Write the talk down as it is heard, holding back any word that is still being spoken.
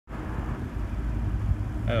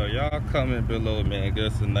Oh, y'all comment below, man. Give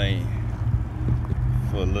us a name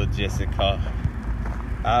for a little Jesse car.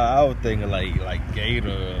 I was thinking like Gator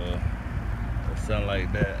or something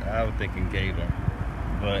like that. I was thinking Gator.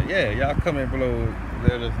 But yeah, y'all comment below.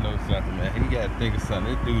 Let us know something, man. He gotta think of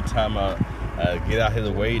something. This dude talking about get out his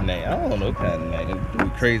way name. I don't know what kind of name. This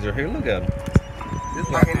dude crazy right here. Look at him. This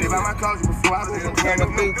one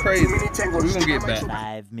dude crazy. We gonna get back.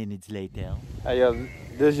 5 minutes later. Hey yo,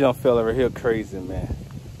 this young fella right here crazy, man.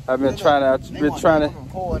 I've been trying to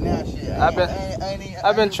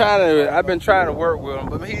work with him,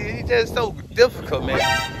 but he just so difficult, man.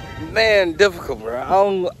 Man, difficult, bro.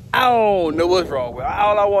 I don't know what's wrong with him.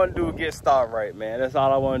 All I want to do is get started right, man. That's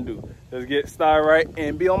all I want to do. Just get started right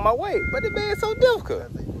and be on my way. But the man's so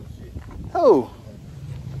difficult. Who?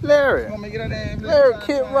 Larry. Larry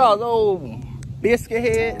Kid Ross, old biscuit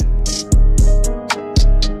head.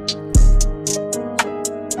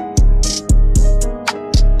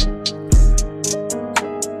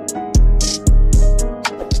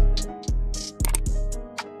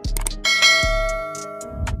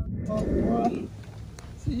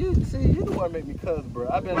 See, you the one make me cuss, bro.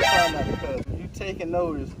 I've been trying not to cuss. If you taking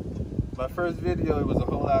notice, my first video, it was a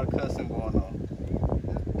whole lot of cussing going on.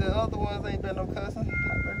 The other ones ain't been no cussing.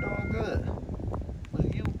 I've been doing good.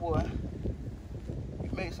 But you, boy, you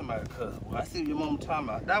make somebody cuss, boy. I see what your mama talking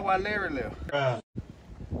about. That's why Larry left. I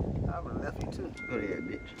would have left you too. Go ahead,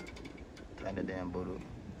 bitch. Turn the damn boat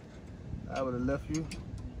up. I would have left you.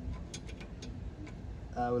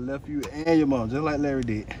 I would have left you and your mom, just like Larry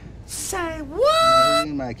did. Say what?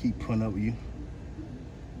 He might keep putting up with you.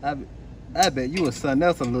 I bet you was something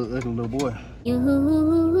else, a little boy. You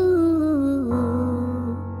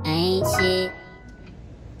ain't shit.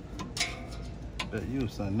 Bet you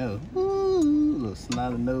was something else. Ooh, little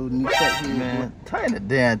snotty nose and cut here, man. Turn the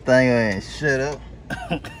damn thing on and shut up.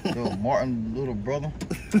 Little Martin, little brother.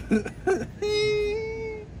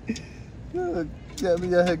 Got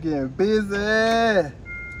me out here getting busy.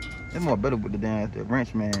 It's more better with the damn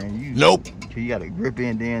wrench, man. Nope. You gotta grip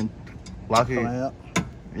in, then lock it. Yeah,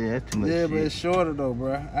 that's too much. Yeah, shit. but it's shorter though,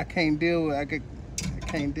 bro. I can't deal with. I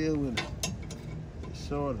can't deal with it. It's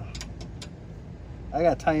shorter. I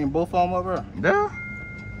gotta tighten both of them up, bro. Yeah.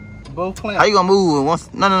 Both clamps. How you gonna move once?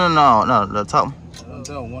 No. The top. I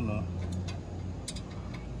don't want to.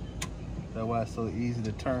 That's why it's so easy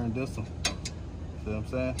to turn this one. See what I'm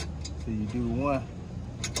saying? So you do one,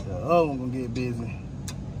 the other one gonna get busy.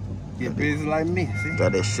 Get busy like me, see?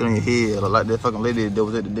 Got that shit on your head, like that fucking lady that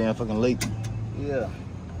was at the damn fucking lake. Yeah.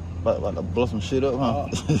 About to blow some shit up, huh?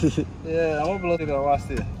 Yeah, I'm gonna blow it up. Watch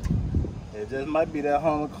this. It just might be that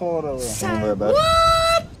Honda car though. Don't worry about it.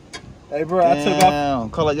 Hey, bro, I took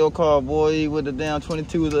off. Call out your car, boy, with the damn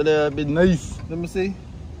 22s up there. Be nice. Let me see.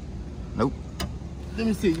 Nope. Let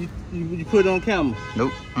me see. You put it on camera.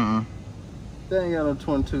 Nope. They ain't got no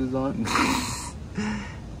 22s on it.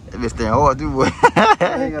 That bitch staying hard, too, boy. They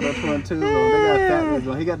ain't got no 22s on. They got factories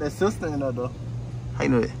on. He got that sister in there, though. How you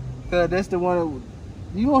know that? Cause that's the one that,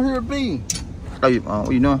 you won't hear a beam. Oh,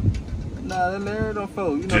 what you doing? Nah, that Larry don't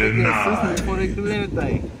fold. You know they get a system before they do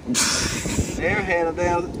anything.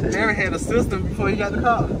 Larry had a system before he got the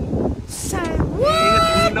car. Say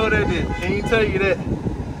what? You know that did. He ain't tell you that.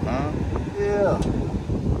 Huh? Yeah.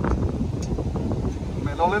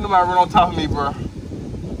 Man, don't let nobody run on top of me, bro.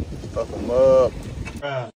 Fuck him up.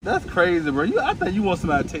 That's crazy, bro. I think you want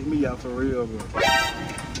somebody to take me out for real, bro.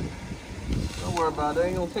 Don't worry about it. They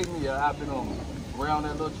ain't gonna take me out. I've been on round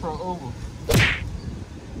that little truck over.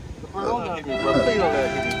 Bro, don't let me, bro. Please don't let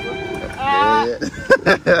me, bro.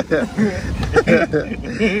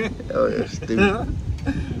 Oh, yeah, stupid.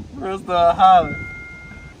 Bro, start hollering.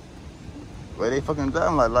 Where they fucking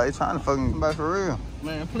driving like they trying to fucking come back for real.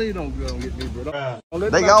 Man, please don't go and get me, bro.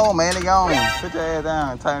 They gone, man. They gone. Put your ass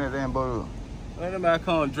down and tighten that damn boat up. Let them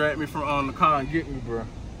come and drag me from on the car and get me, bro.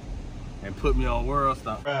 And put me on world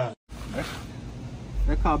stop. That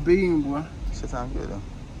car beam, boy. Shit sound good, though.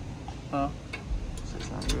 Huh? Shit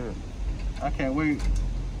sound good. I can't wait.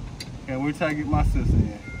 Can't wait till I get my sister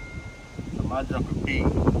in. So my jumper beam.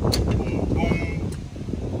 Boom, boom.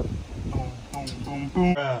 Boom, boom, boom,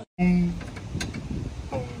 boom. Boom.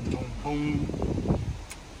 Boom, boom, boom.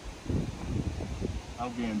 I'm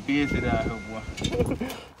getting busy out here, boy.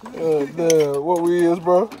 Damn, what we is,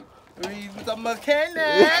 bro? We the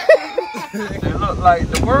mechanic. It look like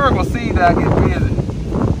the world gonna see that I get busy.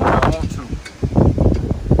 I want to.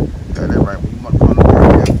 Got that right. You must come to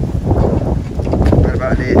work. What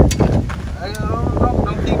about that?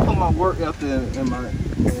 Don't keep putting my work out there in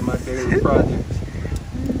my daily projects.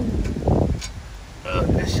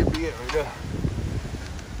 That should be it right there.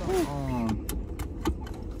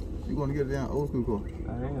 You going to get a damn old school car?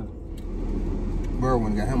 I am. Bro,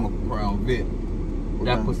 when got him a Crown Vic.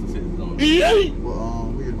 That put some sense on it.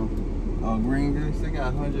 Well, we get them. Green Girl, still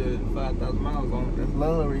got 105,000 miles on it. That's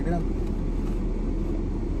love right there.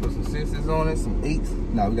 Put some 6s on it, some 8s.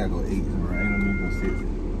 Nah, we gotta go 8s, bro. Ain't no need to go 6s.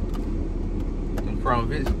 Them Crown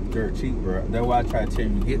Vics dirt cheap, bro. That's why I try to tell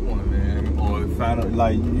you to get one, man. Or find out,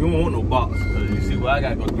 like, you don't want no box. Cause you see what I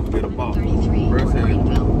gotta go do to get a box. Bro said,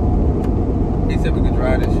 he said we could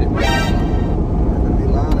drive that shit, man. Be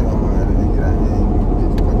lying on her. They get out here and get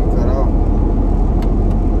you fucking cut off.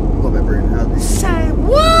 Go back bring the house. Say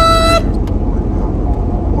what?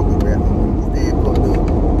 Walk the bathroom. Stay fucked up.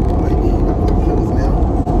 What do you mean? I'm gonna kill us now.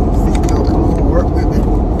 See, no, come on, work with me.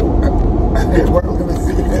 Work with me,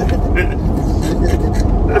 see.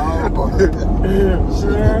 Oh,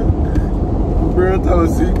 Sure. Bro, told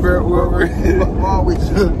us seatbelt work with me. What's wrong with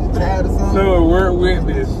you? You tired or something? No, work with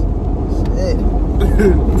me. Shit.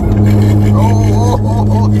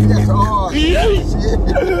 Oh, that's hard. Shit.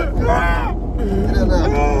 Get in there.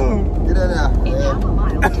 Get in there.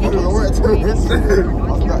 I'm gonna work too. I'm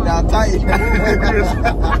stuck down tight.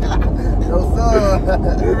 No, sir.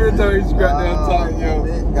 Every time you got down tight, yo.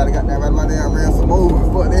 Gotta got that right my damn ran some moves.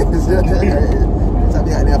 Fuck this. Time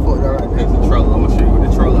you got that fucked up right there. There's a troll. I'm gonna show you what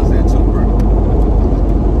the troll is at too, bro.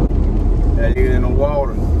 Yeah, you get in the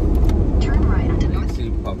water. Turn right onto North. See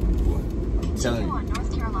you popping, boy. I'm telling Continue you. on North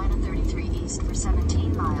Carolina 33 East for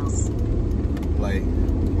 17 miles. Like,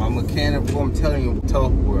 my mechanic, boy, I'm telling you,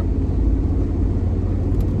 tough, boy.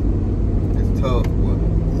 It's tough, boy.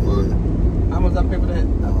 But how much I pay for that?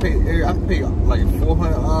 I pay like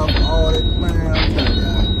 $400 all that, man. I'm telling you.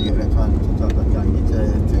 Yeah, that's trying to get your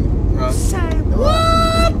ass too. Huh? Say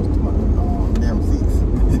what? Damn seats.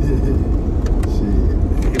 Shit.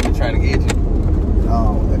 He been trying to get you.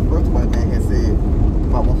 At first one man had said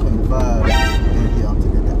about 125, and he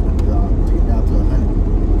took it down to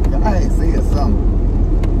 100. I had said something,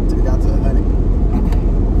 took it down to 100.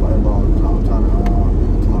 Fireball, I'm trying to give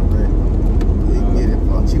it to my friend. He can get it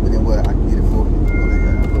for cheaper than what I can get it for.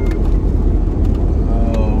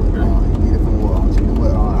 Oh, okay. He can get it for cheaper than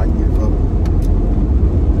what I can get it for.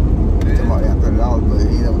 Talking about $30, but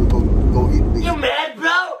he never go get it. You mad,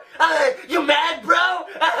 bro? You mad, bro?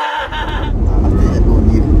 I still had to go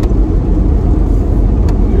get it.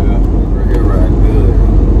 Yeah, we're right good.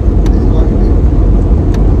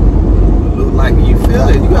 Look like you feel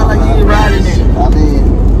it. You got like you ain't riding it. I mean,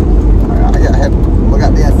 I got my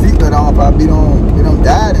goddamn seatbelt on if I be on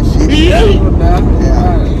died and shit. Yeah. You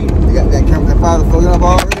got that camera that fire floating up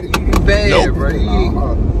already. You bad, bro. You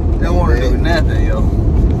don't want to do nothing, yo.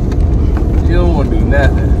 You don't want to do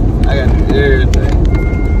nothing. I got to do everything.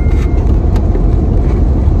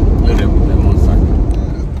 Look at that motorcycle.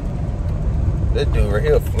 That dude right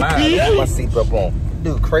here flying. Look at my seatbelt on.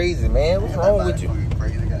 Dude crazy, man. What's wrong with you?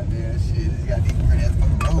 Crazy goddamn shit. He got these pretty ass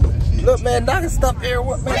fucking roads and shit. Look, man, knocking stuff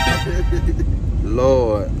everywhere, man.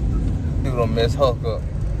 Lord. Dude done mess Huck up.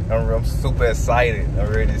 I'm super excited. I'm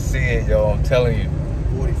ready to see it, yo. I'm telling you.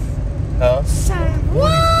 40s. Say Huh?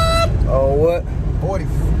 what? Oh, what? 40s.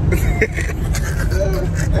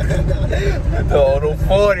 Oh, them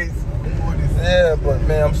 40s. Yeah, but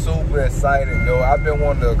man, I'm super excited, yo. I've been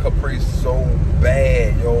wanting a Caprice so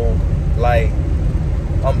bad, yo. Like,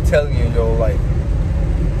 I'm telling you, yo, like,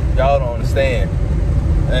 y'all don't understand.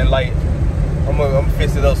 And like, I'm gonna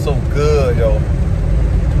fix it up so good, yo.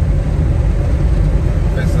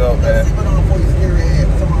 Fix it up, man.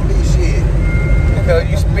 Because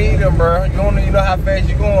you speeding, bro. You don't even know how fast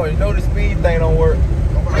you going. You know the speed thing don't work.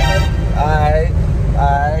 Alright.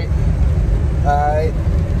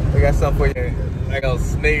 We got something for you. Like a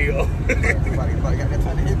snail. Somebody got that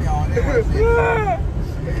trying to hit me on there.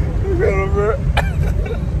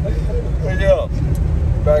 Hey, yo.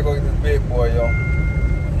 Better go get this big boy, yo.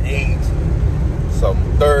 8, some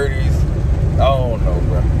 30s. I don't know,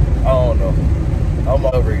 bro. I don't know. I'm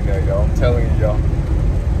over right now, yo. I'm telling you, yo.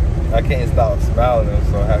 I can't stop smiling. I'm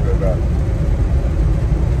so happy about it.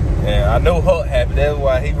 And I know Huck happy. That's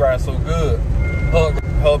why he riding so good. Huck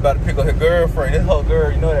about to pick up her girlfriend. This Huck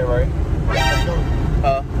girl, you know that, right?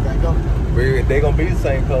 Huh? They gonna be the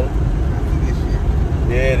same color.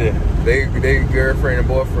 Yeah, they girlfriend and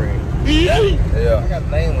boyfriend. Yeah. I got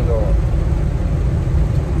names on.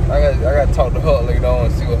 I got to talk to Huck later on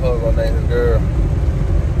and see what Huck gonna name his girl.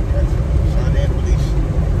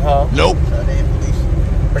 Huh? Nope.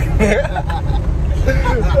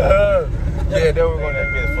 Yeah, then we're gonna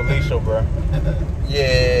get Felicia, bro.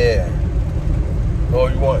 Yeah. Oh,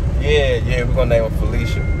 you want? Yeah, we're gonna name her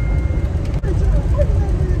Felicia.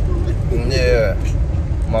 Yeah.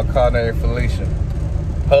 My car named Felicia.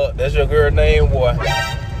 Huck, that's your girl name, boy.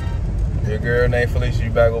 girl named Felicia. You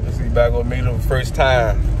back over me the first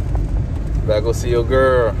time. Back go see your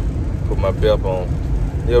girl. Put my belt on.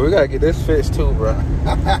 Yeah, we gotta get this fixed too, bro.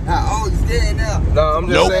 Oh, you scared now? No, I'm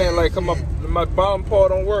just saying, like, come on, my bottom part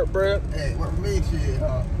don't work, bro. Hey, what for me, shit,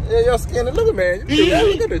 huh? Yeah, your skin. Look at man.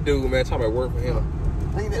 Look at the dude, man. Talking about work for him.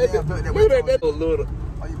 Look at that damn butt that Look at that little.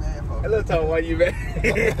 Why you mad for? Hey, let's talk why you mad.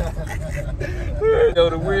 Yo,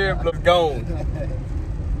 the weird look gone.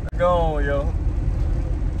 Gone, yo.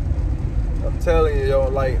 I'm telling you, yo,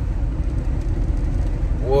 like,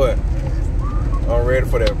 what? I'm ready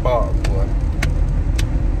for that box, boy.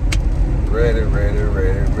 Ready. Ready.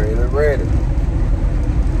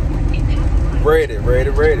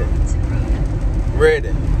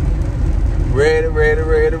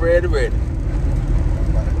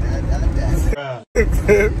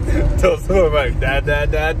 Tell someone like die.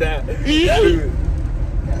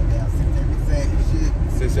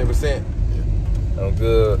 16%. I'm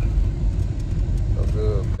good.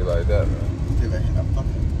 Be like that, man. Still ain't enough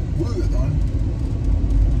fucking wood on it.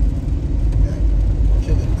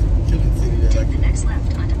 Kill it city there. Take the next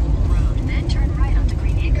left onto Bull Road, then turn right onto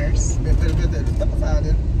Green Acres. Step aside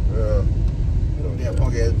there. Yeah. Damn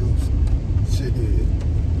punk ass dudes. Shit here.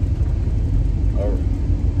 Alright.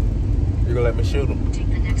 You gonna let me shoot him? Take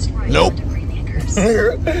the next right Nope. onto Green Acres. No,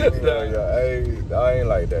 yo, I ain't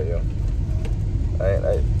like that, yo. I ain't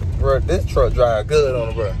like, bro. This truck drive good on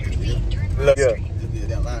it, bro. Look, yeah.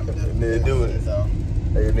 Need to do it.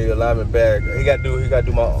 They need a lineman bag. He got to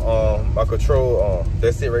do my control.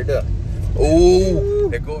 That's it right there. Ooh,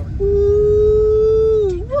 they go.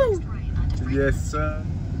 Yes, sir.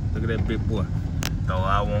 Look at that big boy. Thought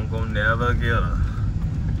I won't go never get her.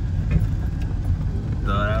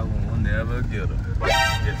 Thought I won't never get her.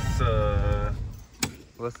 Yes, sir.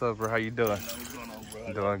 What's up, bro? How you doing? What's going on,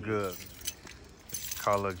 bro? Doing good.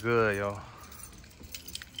 Car look good, yo.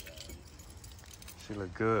 She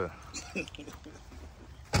look good.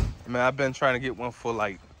 Man, I've been trying to get one for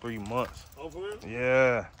like 3 months. Oh, for real?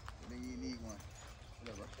 Yeah. Then you need one.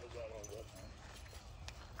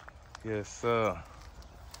 Yes, sir.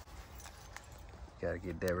 Gotta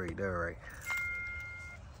get that right there, right?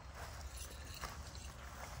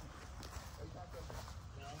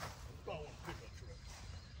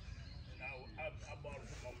 I bought it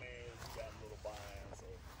from my man. He got a little behind, so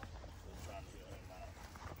I'm trying to get him out.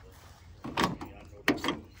 But, yeah, I know they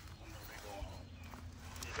going on.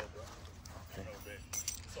 You go, bro. I know that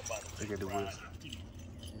somebody Look at the wheels.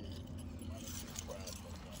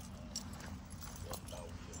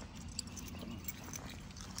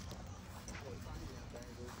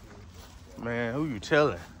 Man, who you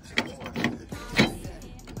telling?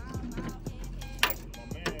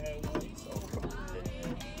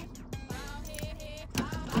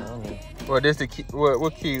 Well, this the key.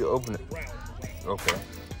 What key to open it? Okay.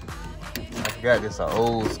 I forgot this is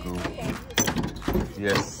old school.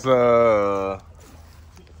 Yes, sir.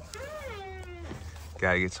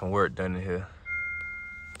 Gotta get some work done in here.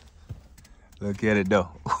 Look at it though.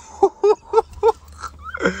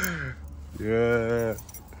 Yeah.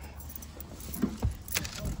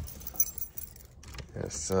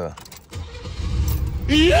 Yes, sir.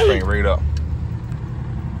 Crank right up.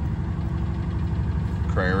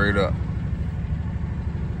 Crank right up.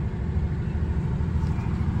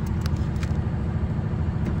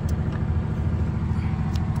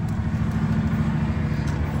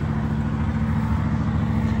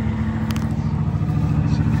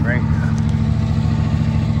 Crank.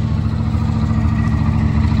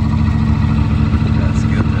 Gotta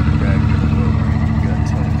skip that. Gotta get a little right. Gotta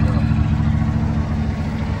turn it up.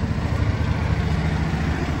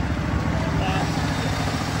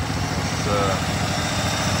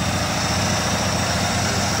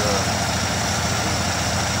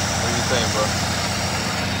 What do you think, bro?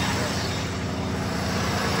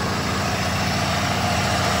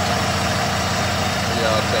 What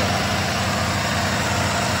y'all think?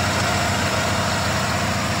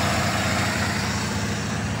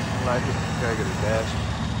 I like it. Gotta get a dash.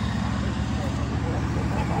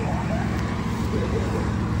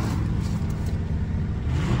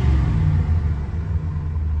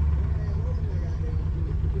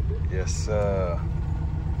 Yes, sir.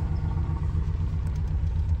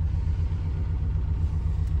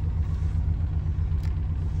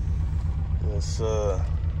 Yes, sir.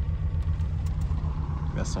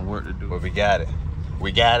 Got some work to do, but we got it.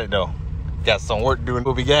 We got it, though. Got some work to do,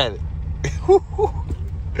 but we got it.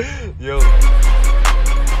 Yo.